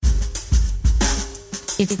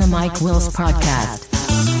It's the Mike Wills Podcast.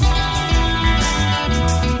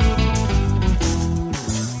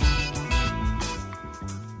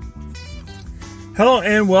 Hello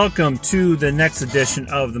and welcome to the next edition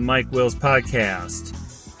of the Mike Wills Podcast.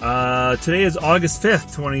 Today is August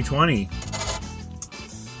 5th, 2020.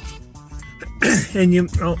 And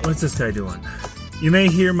what's this guy doing? You may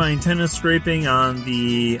hear my antenna scraping on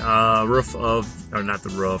the roof of, or not the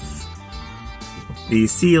roof, the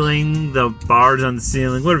ceiling, the bars on the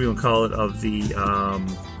ceiling, whatever you want to call it, of the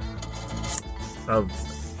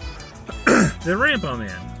ramp I'm in.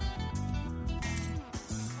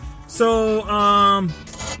 So,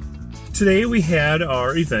 today we had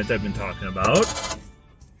our event I've been talking about,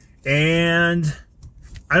 and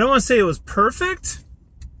I don't want to say it was perfect.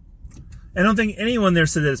 I don't think anyone there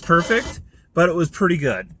said that it's perfect, but it was pretty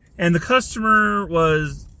good. And the customer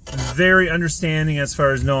was very understanding as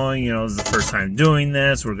far as knowing, this is the first time doing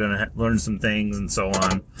this, we're going to learn some things and so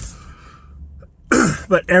on.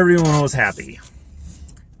 But everyone was happy.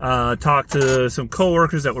 Talked to some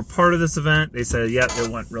coworkers that were part of this event. They said, yep, it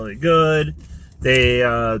went really good. They,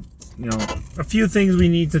 a few things we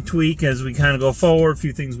need to tweak as we kind of go forward, a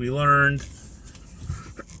few things we learned.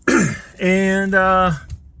 And,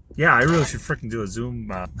 yeah, I really should freaking do a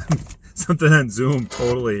Zoom, something on Zoom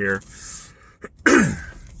totally here.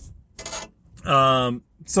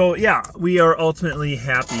 So yeah, we are ultimately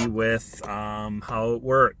happy with, how it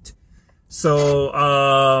worked.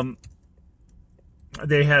 So,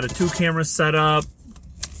 they had a 2-camera setup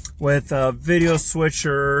with a video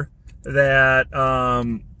switcher that,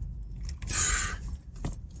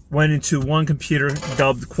 went into one computer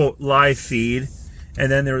dubbed, quote, live feed. And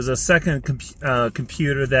then there was a second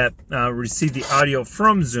computer that received the audio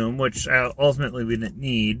from Zoom, which ultimately we didn't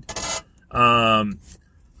need.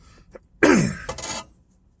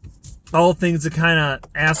 All things to kind of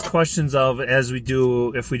ask questions of as we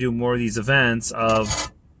do, if we do more of these events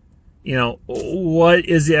of, what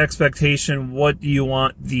is the expectation? What do you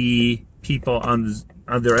want the people on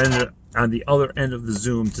the other end of the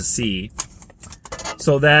Zoom to see?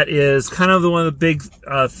 So that is kind of one of the big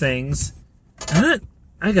things. I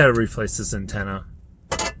gotta replace this antenna.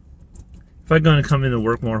 If I'm gonna come in to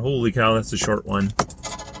work more, holy cow, that's a short one.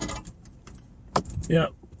 Yeah,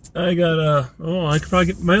 I could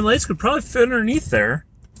probably my lights could probably fit underneath there.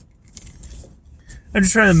 I'm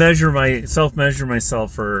just trying to self-measure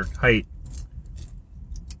myself for height.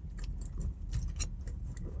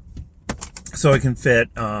 So I can fit,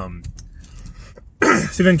 see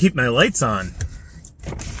if I can keep my lights on.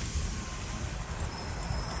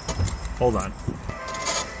 Hold on.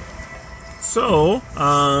 So,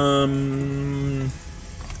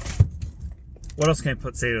 what else can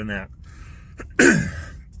I say on that?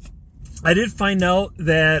 I did find out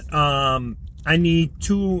that, I need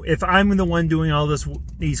if I'm the one doing all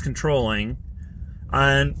these controlling,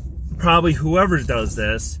 and probably whoever does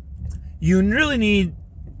this, you really need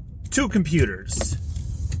 2 computers.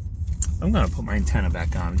 I'm going to put my antenna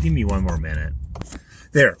back on. Give me one more minute.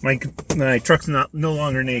 There, my truck's no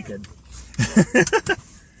longer naked.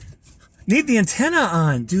 Need the antenna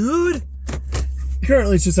on, dude.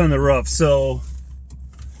 Currently it's just on the roof, so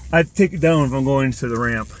I have to take it down if I'm going to the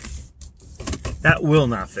ramp. That will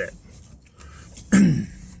not fit.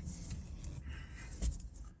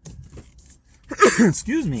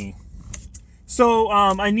 Excuse me. So,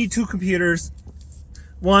 I need 2 computers.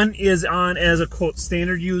 One is on as a, quote,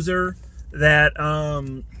 standard user that,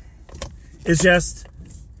 is just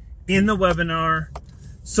in the webinar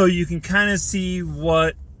so you can kind of see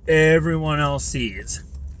what everyone else sees.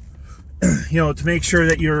 To make sure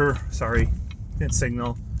that that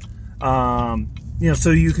signal.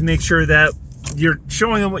 So you can make sure that you're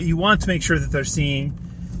showing them what you want to make sure that they're seeing,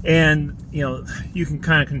 and you can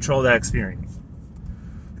kind of control that experience.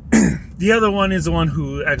 The other one is the one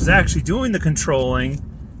who is actually doing the controlling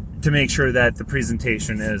to make sure that the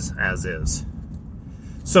presentation is as is.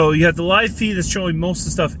 So you have the live feed that's showing most of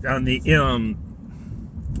the stuff on the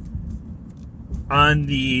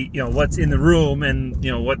what's in the room and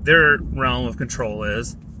what their realm of control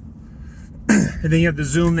is. And then you have the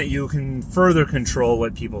Zoom that you can further control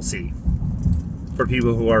what people see for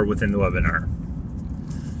people who are within the webinar.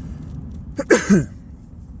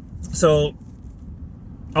 So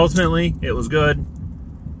ultimately it was good,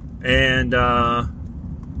 and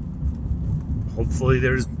hopefully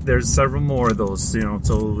there's several more of those,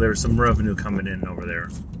 so there's some revenue coming in over there.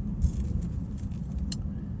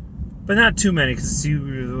 But not too many, because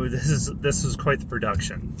this is quite the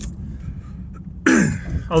production.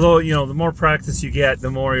 Although, the more practice you get,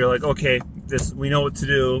 the more you're like, okay, we know what to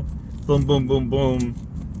do. Boom, boom, boom, boom.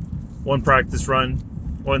 One practice run,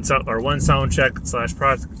 one sound check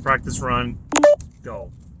 / practice run,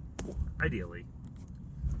 go. Ideally.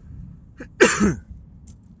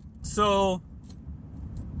 So,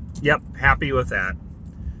 yep, happy with that.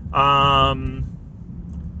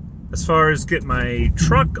 As far as getting my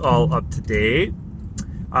truck all up to date,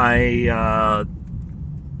 I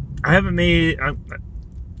haven't made,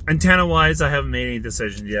 antenna wise, I haven't made any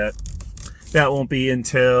decisions yet. That won't be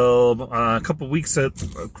until a couple weeks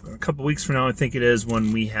from now, I think it is,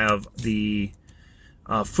 when we have the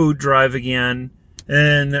food drive again.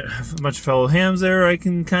 And a bunch of fellow hams there I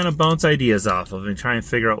can kind of bounce ideas off of and try and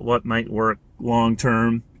figure out what might work long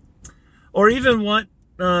term. Or even what,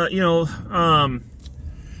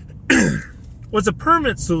 what's a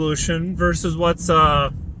permanent solution versus what's,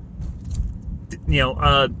 I'm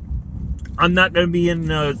not going to be in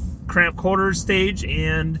a cramped quarters stage,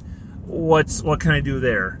 and what can I do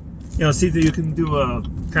there? See if you can do a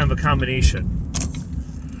kind of a combination.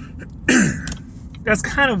 That's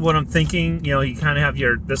kind of what I'm thinking. You kind of have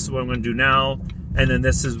this is what I'm going to do now, and then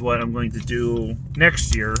this is what I'm going to do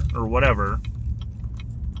next year or whatever.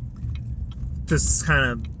 Just kind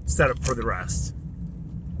of set up for the rest.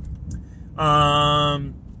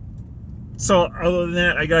 So other than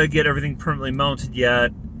that, I got to get everything permanently mounted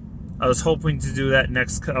yet. I was hoping to do that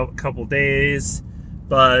next couple days,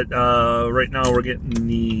 but right now we're getting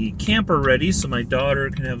the camper ready so my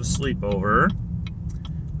daughter can have a sleepover.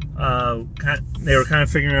 They were kind of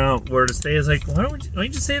figuring out where to stay. I was like, why don't you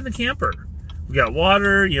just stay in the camper? We got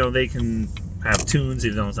water, they can have tunes,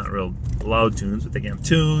 even though it's not real loud tunes, but they can have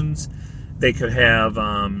tunes. They could have,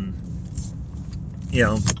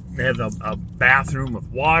 they have a bathroom with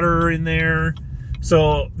water in there.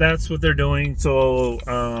 So that's what they're doing. So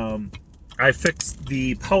I fixed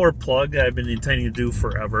the power plug that I've been intending to do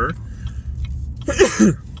forever.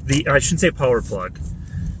 I shouldn't say power plug.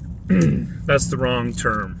 That's the wrong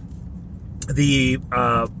term. The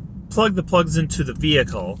plug that plugs into the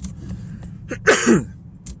vehicle.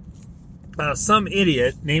 Some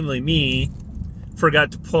idiot, namely me,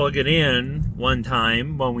 forgot to plug it in one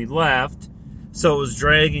time when we left, so it was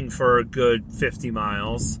dragging for a good 50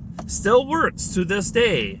 miles. Still works to this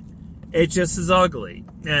day. It just is ugly.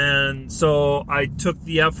 And so I took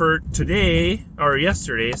the effort yesterday,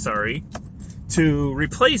 to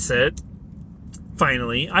replace it.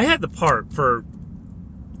 Finally, I had the part for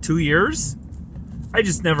 2 years. I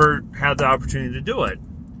just never had the opportunity to do it.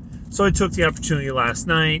 So I took the opportunity last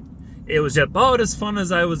night. It was about as fun as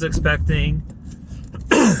I was expecting.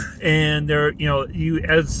 And there,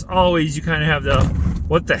 as always, you kind of have the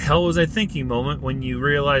 "what the hell was I thinking" moment when you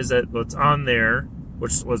realize that what's on there,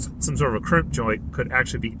 which was some sort of a crimp joint, could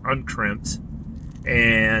actually be uncrimped,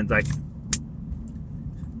 and like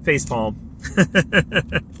face palm.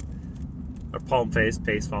 Or palm face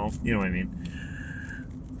palm, you know what I mean.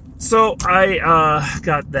 So I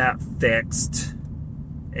got that fixed,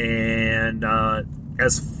 and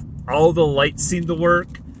as all the lights seemed to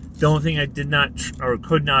work, the only thing I did not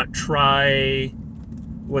could not try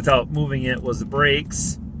without moving it was the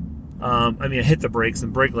brakes. I hit the brakes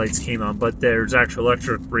and brake lights came on, but there's actual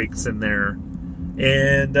electric brakes in there.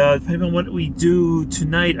 And depending on what we do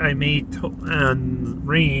tonight, I may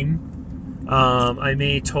rain. I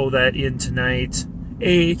may tow that in tonight.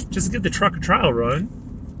 A, just to get the truck a trial run.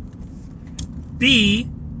 B,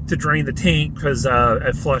 to drain the tank, because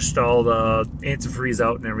I flushed all the antifreeze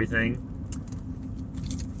out and everything.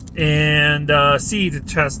 And C, to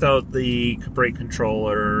test out the brake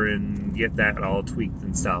controller and get that all tweaked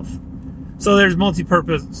and stuff. So there's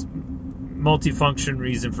multi-function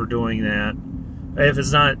reason for doing that. If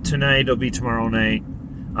it's not tonight, it'll be tomorrow night.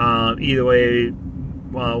 Either way,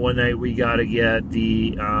 one night we gotta get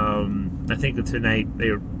the. I think that tonight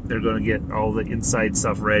they're going to get all the inside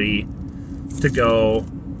stuff ready to go.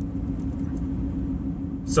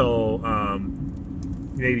 So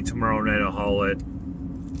maybe tomorrow night I'll haul it.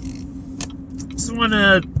 Just want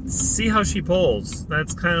to see how she pulls.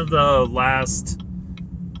 That's kind of the last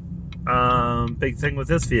big thing with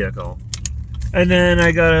this vehicle. And then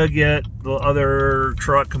I gotta get the other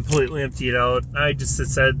truck completely emptied out. I just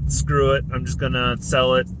said, screw it. I'm just gonna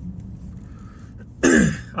sell it.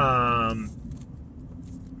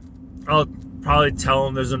 I'll probably tell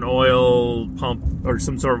them there's an oil pump or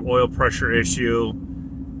some sort of oil pressure issue,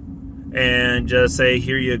 and just say,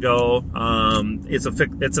 here you go. It's a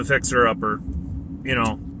fixer-upper.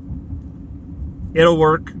 It'll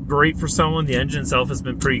work great for someone. The engine itself has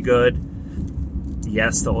been pretty good.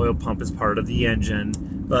 Yes, the oil pump is part of the engine,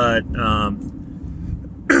 but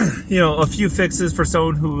a few fixes for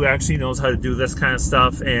someone who actually knows how to do this kind of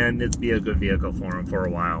stuff, and it'd be a good vehicle for them for a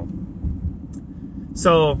while.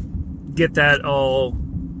 So get that all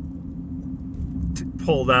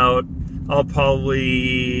pulled out. I'll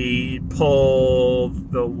probably pull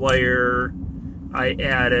the wire I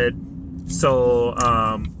added, so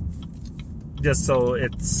just so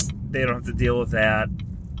they don't have to deal with that.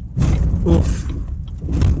 Oof.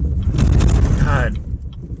 God,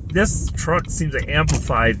 this truck seems to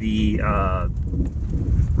amplify the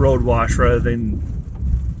road wash rather than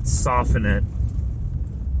soften it.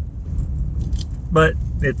 But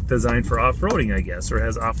it's designed for off-roading, I guess, or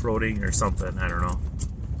has off-roading or something. I don't know.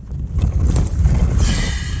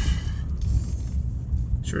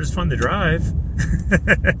 Sure is fun to drive.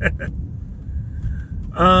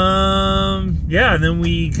 Yeah, and then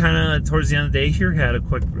we kind of, towards the end of the day here, had a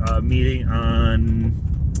quick meeting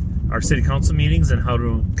on our city council meetings and how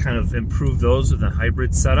to kind of improve those with a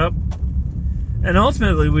hybrid setup. And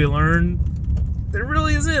ultimately, we learned there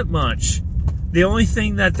really isn't much. The only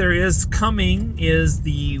thing that there is coming is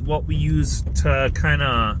what we use to kind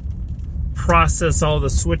of process all the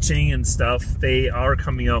switching and stuff. They are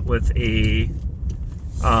coming up with a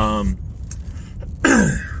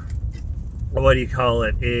what do you call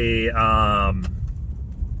it? A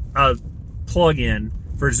plug-in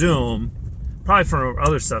for Zoom, probably for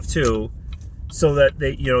other stuff too, so that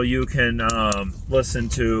you can listen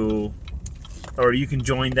to, or you can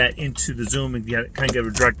join that into the Zoom and kind of get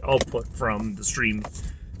a direct output from the stream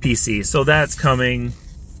PC. So that's coming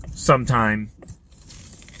sometime.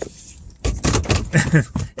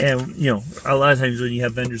 And a lot of times when you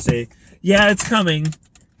have vendors say, "Yeah, it's coming,"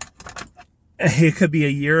 it could be a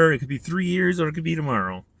year, it could be 3 years, or it could be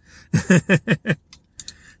tomorrow.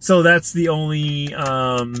 So that's the only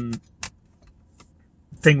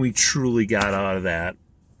thing we truly got out of that.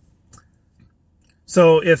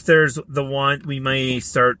 So if there's the one, we may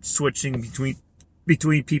start switching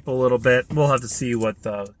between people a little bit. We'll have to see what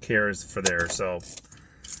the care is for there. So,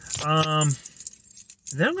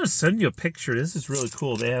 then I'm going to send you a picture. This is really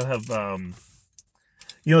cool. They have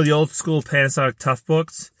the old school Panasonic Tough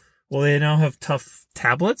books. Well, they now have Tough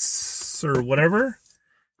tablets or whatever.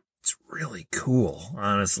 It's really cool,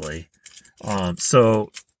 honestly.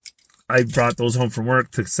 So I brought those home from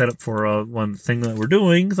work to set up for one thing that we're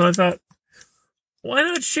doing. So I thought, why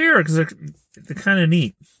not share? Because they're kind of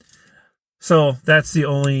neat. So that's the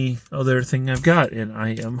only other thing I've got, and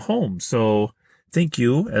I am home. So thank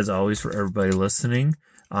you, as always, for everybody listening.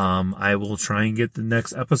 I will try and get the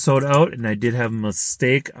next episode out, and I did have a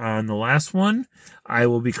mistake on the last one. I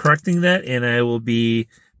will be correcting that, and I will be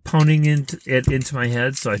pounding it into my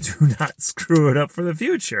head so I do not screw it up for the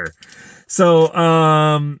future. So,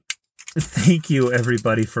 thank you,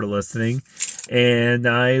 everybody, for listening, and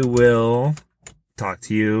I will talk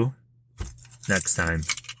to you next time.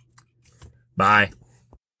 Bye.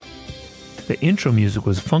 The intro music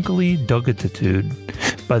was Funkily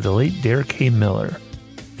Dugatitude by the late Derek K. Miller.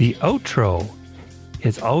 The outro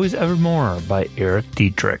is Always Evermore by Eric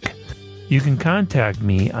Dietrich. You can contact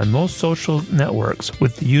me on most social networks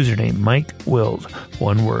with the username Mike Wills,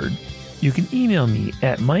 one word. You can email me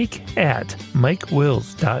at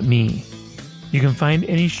mike@mikewills.me. You can find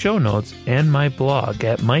any show notes and my blog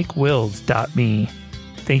at mikewills.me.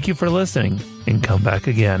 Thank you for listening, and come back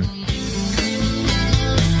again.